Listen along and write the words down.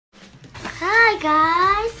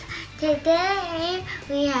guys, today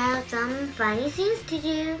we have some funny things to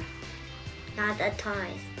do. Not the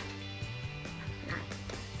toys.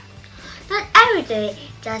 Not every day,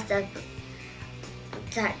 just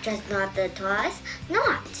not the toys.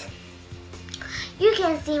 Not. You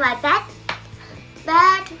can see my bad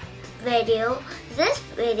video. This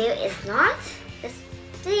video is not.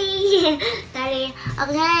 Sorry.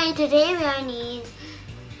 Okay, today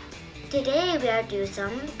we are do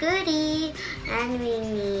some goodie, and we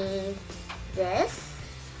need this.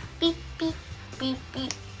 Beep beep beep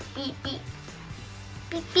beep beep beep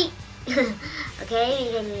beep beep. Okay,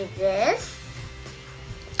 we can need this.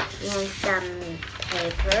 And some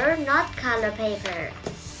paper, not color paper.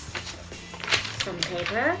 Some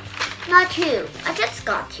paper, not two. I just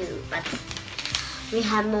got two, but we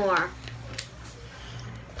have more.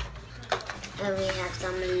 And we have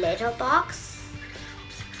some little box.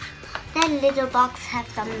 That little box have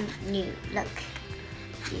some new. Look,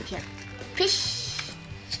 you can push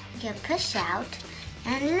out,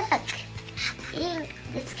 and look, ink.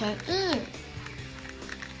 This can ink.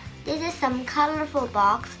 This is some colorful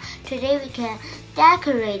box. Today we can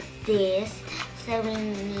decorate this, so we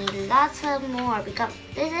need lots of more because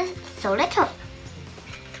this is so little.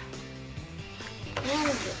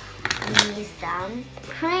 And we need some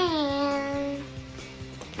crayon,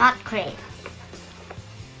 not crayon.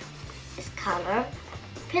 It's color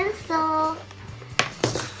pencil,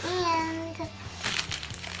 and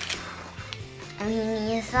we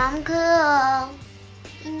need some glue.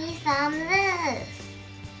 We need some this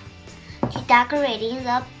to decorating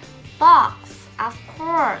the box, of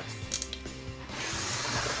course.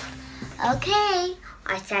 Okay,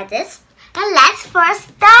 I said this, and let's first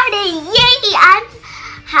start it. Yay! I'm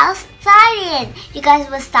how excited! You guys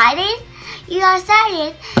were excited? You are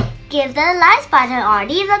excited? Give the like button or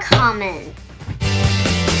leave a comment.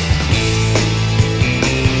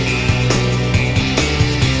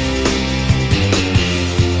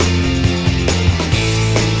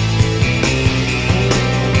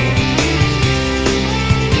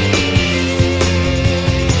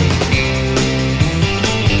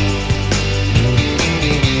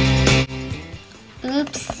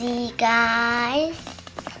 Oopsie, guys.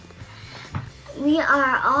 We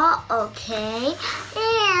are all okay,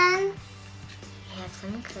 and we have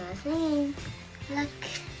some clothing. Look,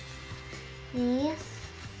 these,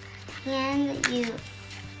 and you.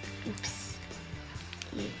 Oops.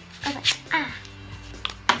 You. Okay.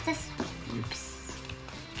 This. Oops.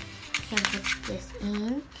 You can put this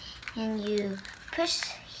in, and you push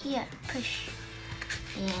here. Push,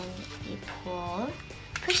 and you pull.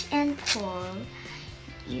 Push and pull.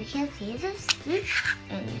 You can see this,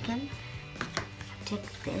 and you can take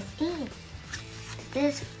this in.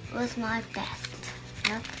 This was my best.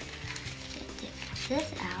 Look, take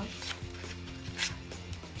this out,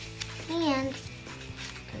 and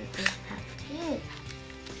put this out too.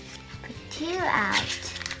 Put two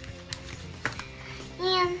out,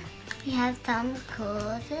 and we have some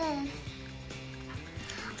cool this.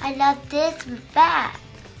 I love this bag.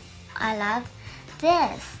 I love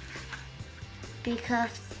this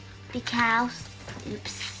because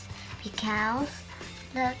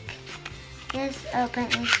look, this open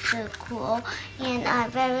is so cool, and I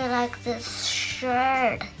very like this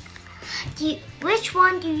shirt. Which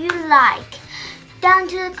one do you like? Down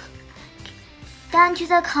to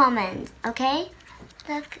the comments, okay?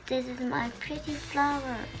 Look, this is my pretty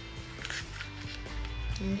flower,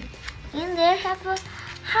 and there have a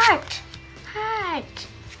heart.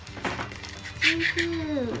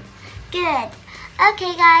 Good.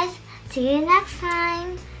 Okay, guys. See you next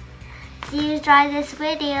time. See you try this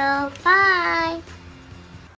video. Bye.